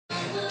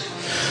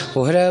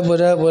What up,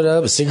 what up, what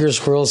up? Secret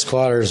Squirrel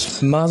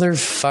Squatters.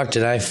 Motherfuck,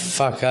 did I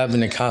fuck up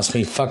and it cost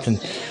me fucking...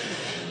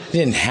 It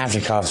didn't have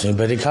to cost me,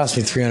 but it cost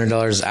me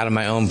 $300 out of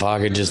my own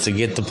pocket just to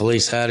get the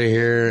police out of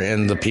here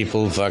and the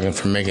people fucking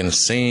from making a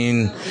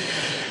scene.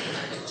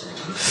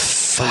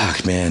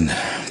 Fuck, man.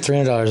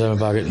 $300 out of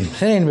my pocket.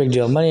 It ain't a big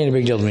deal. Money ain't a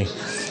big deal to me.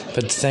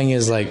 But the thing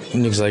is, like,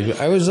 Nick's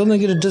like, I was only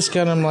get a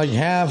discount. I'm like,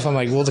 half. I'm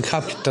like, well, the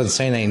cop kept on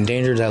saying I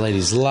endangered that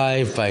lady's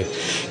life by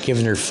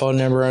giving her phone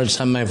number or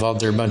something. I thought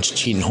they're a bunch of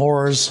cheating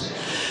whores.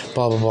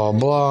 Blah, blah, blah,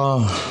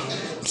 blah.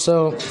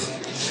 So,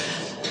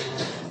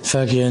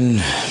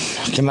 fucking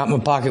came out my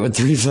pocket with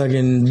 3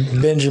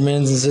 fucking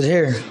Benjamins and said,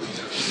 here,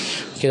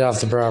 get off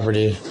the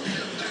property.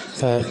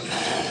 But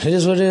it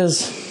is what it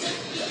is.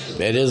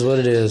 It is what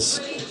it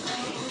is.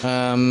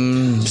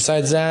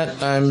 Besides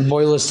that, I'm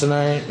boyless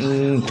tonight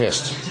and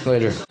pissed.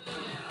 Later.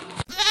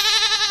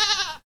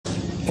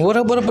 What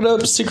up, what up, what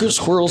up, Secret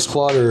Squirrel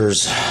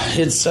Squatters?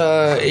 It's,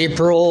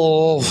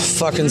 April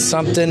fucking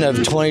something of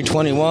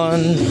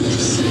 2021.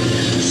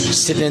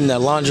 Sitting in the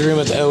laundry room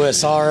with the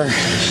OSR.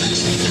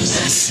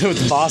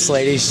 With the boss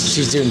lady,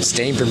 she's doing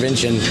stain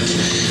prevention.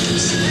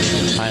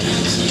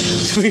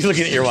 What are you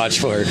looking at your watch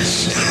for?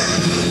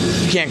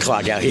 You can't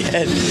clock out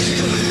yet.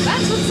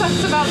 That's what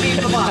sucks about being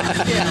the boss.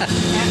 Yeah,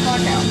 can't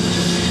clock out.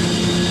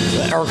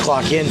 Or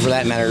clock in, for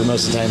that matter,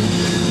 most of the time.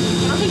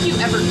 I don't think you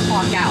ever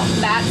clock out.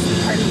 That's the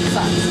part that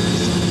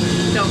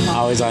sucks. Don't clock.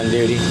 Always on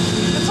duty.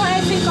 That's why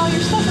I think all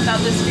your stuff about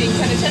this being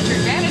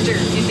penitentiary manager,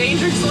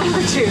 endangered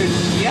servitude.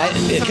 Yeah.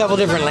 A couple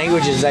different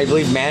languages. I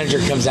believe manager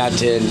comes out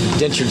to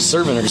indentured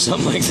servant or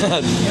something like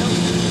that. Yep.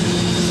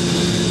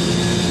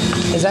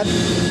 Is that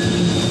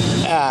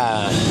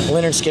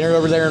Leonard Skinner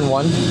over there in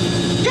one?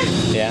 Yeah.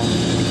 Yeah.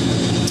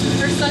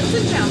 Her son's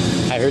in town.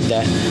 I heard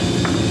that.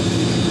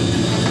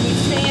 He's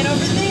staying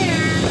over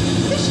there.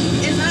 Fish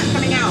is not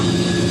coming out.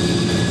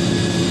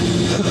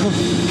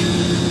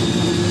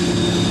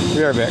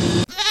 We are back.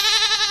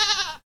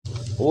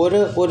 What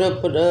up, what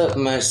up, what up,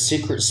 my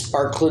secret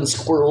sparkling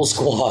squirrel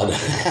squad.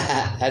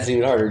 That's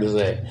even harder to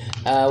say.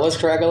 What's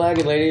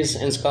crack-a-lackin', ladies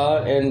and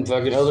Scott and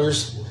fucking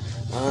others?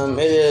 It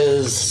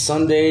is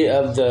Sunday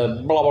of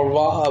the blah, blah,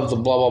 blah, of the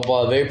blah, blah,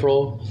 blah of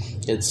April.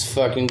 It's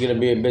fucking gonna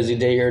be a busy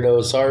day here at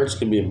OSR. It's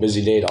gonna be a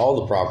busy day at all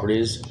the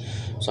properties.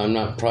 So I'm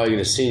not probably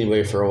gonna see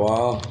anybody for a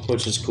while,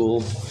 which is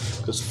cool.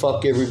 Because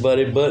fuck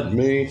everybody but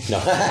me.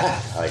 No,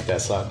 I like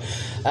that song.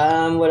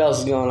 What else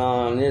is going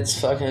on? It's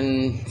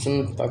fucking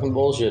some fucking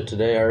bullshit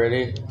today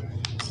already.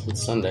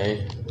 It's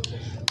Sunday.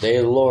 Day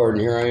of the Lord,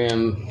 and here I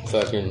am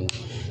fucking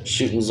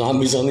shooting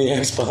zombies on the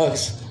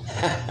Xbox.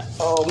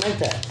 Oh, make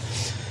that.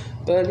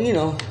 But, you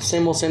know,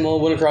 same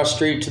old. Went across the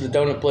street to the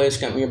donut place,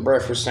 got me a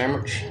breakfast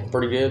sandwich.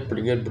 Pretty good.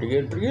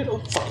 Oh,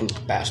 fucking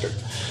bastard.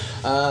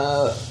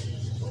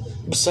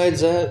 Besides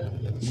that,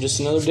 just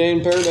another day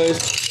in paradise.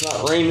 It's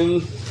not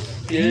raining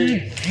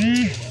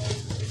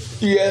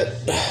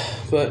yet,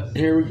 but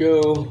here we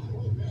go.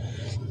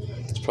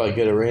 It's probably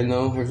gonna rain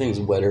though. Everything's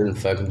wetter than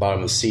fucking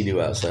bottom of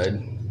Sea-Doo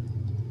outside.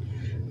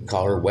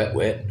 Call her wet.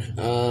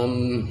 I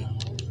don't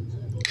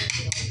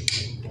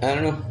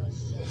know.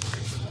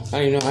 I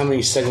don't even know how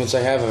many segments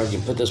I have. If I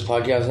can put this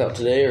podcast out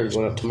today or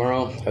going up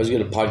tomorrow. I was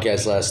going to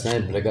podcast last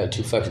night, but I got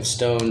too fucking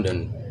stoned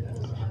and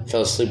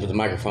fell asleep with the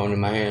microphone in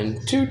my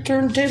hand. 2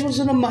 turntables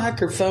and a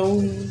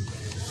microphone.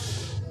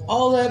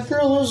 All that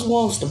girl is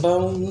wants to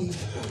bone.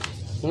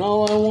 And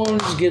all I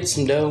want is get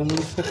some dome.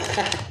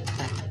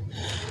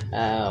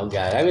 Oh,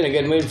 God. I'm in a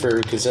good mood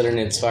for considering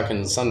it's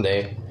fucking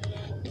Sunday.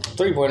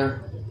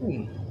 3-pointer.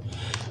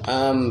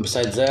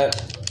 Besides that,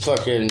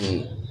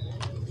 fucking...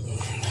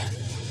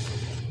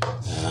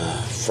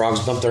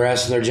 frogs bump their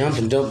ass in their jump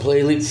and don't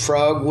play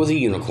leapfrog with a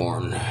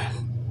unicorn.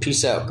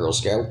 Peace out, Girl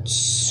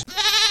Scouts.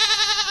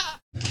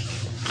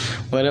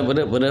 What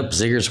up,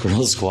 Secret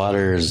Squirrel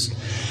Squatters?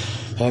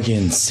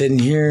 Fucking sitting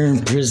here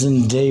in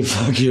prison day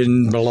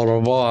fucking blah,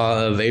 blah,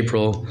 blah of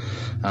April.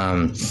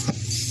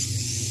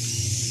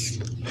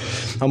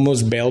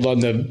 Almost bailed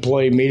on the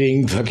employee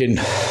meeting. Fucking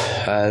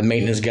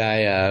maintenance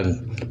guy,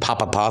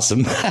 Papa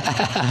Possum.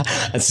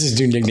 That's his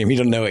new nickname. He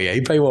don't know it yet.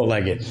 He probably won't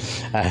like it.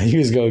 He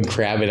was going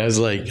crabbing. I was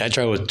like, I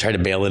tried to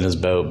bail in his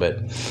boat, but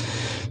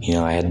you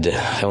know, I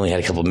only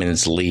had a couple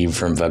minutes to leave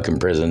from fucking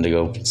prison to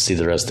go see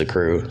the rest of the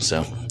crew.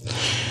 So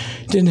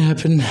didn't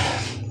happen.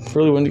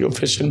 Really wanted to go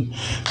fishing.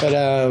 But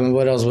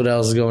what else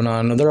is going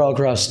on? They're all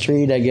across the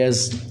street, I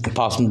guess.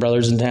 Possum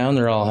brothers in town.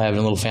 They're all having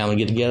a little family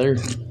get together.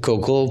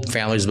 Cool.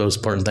 Family's the most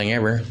important thing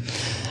ever.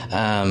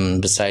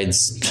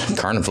 Besides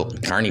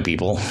carny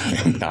people.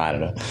 No, I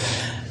don't know.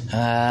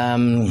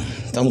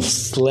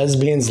 The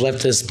lesbians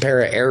left this pair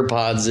of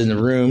AirPods in the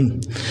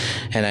room,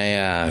 and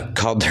I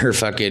called their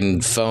fucking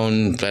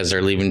phone as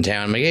they're leaving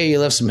town. I'm like, hey, you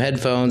left some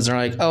headphones. And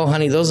they're like, oh,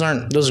 honey, those are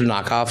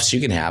knockoffs.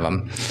 You can have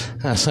them.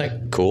 And I was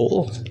like,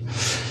 cool.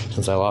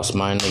 Since I lost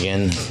mine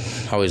again,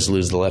 I always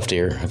lose the left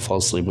ear. I fall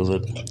asleep with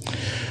it.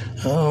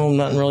 Oh,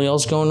 nothing really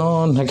else going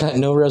on. I got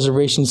no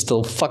reservations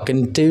till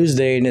fucking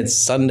Tuesday, and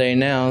it's Sunday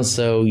now,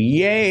 so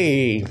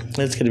yay!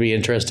 That's going to be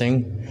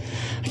interesting.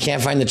 I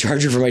can't find the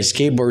charger for my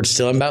skateboard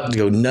still. I'm about to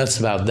go nuts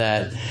about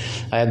that.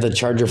 I have the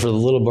charger for the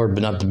little board,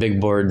 but not the big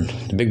board.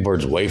 The big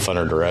board's way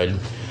funner to ride.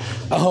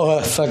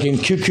 Oh, fucking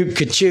Cuckoo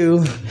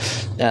Kachoo,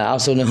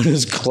 also known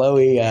as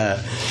Chloe,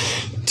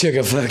 took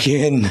a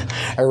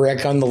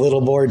wreck on the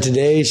little board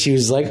today. She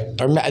was like,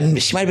 or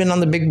she might have been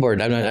on the big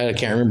board. I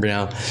can't remember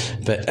now.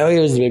 But,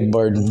 it was the big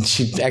board. And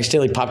she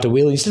accidentally popped a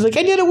wheelie. She's like,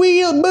 I did a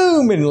wheel,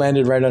 boom, and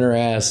landed right on her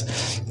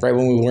ass. Right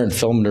when we weren't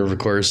filming her, of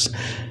course.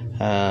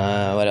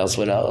 What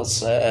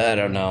else? I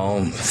don't know.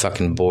 I'm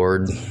fucking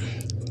bored.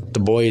 The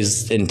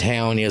boy's in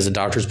town. He has a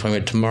doctor's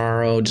appointment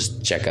tomorrow.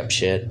 Just check up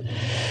shit.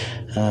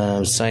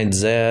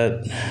 Besides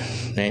that,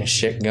 ain't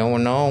shit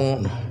going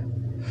on.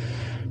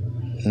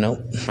 Nope.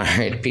 All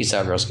right. Peace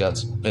out, Girl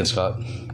Scouts and Scott.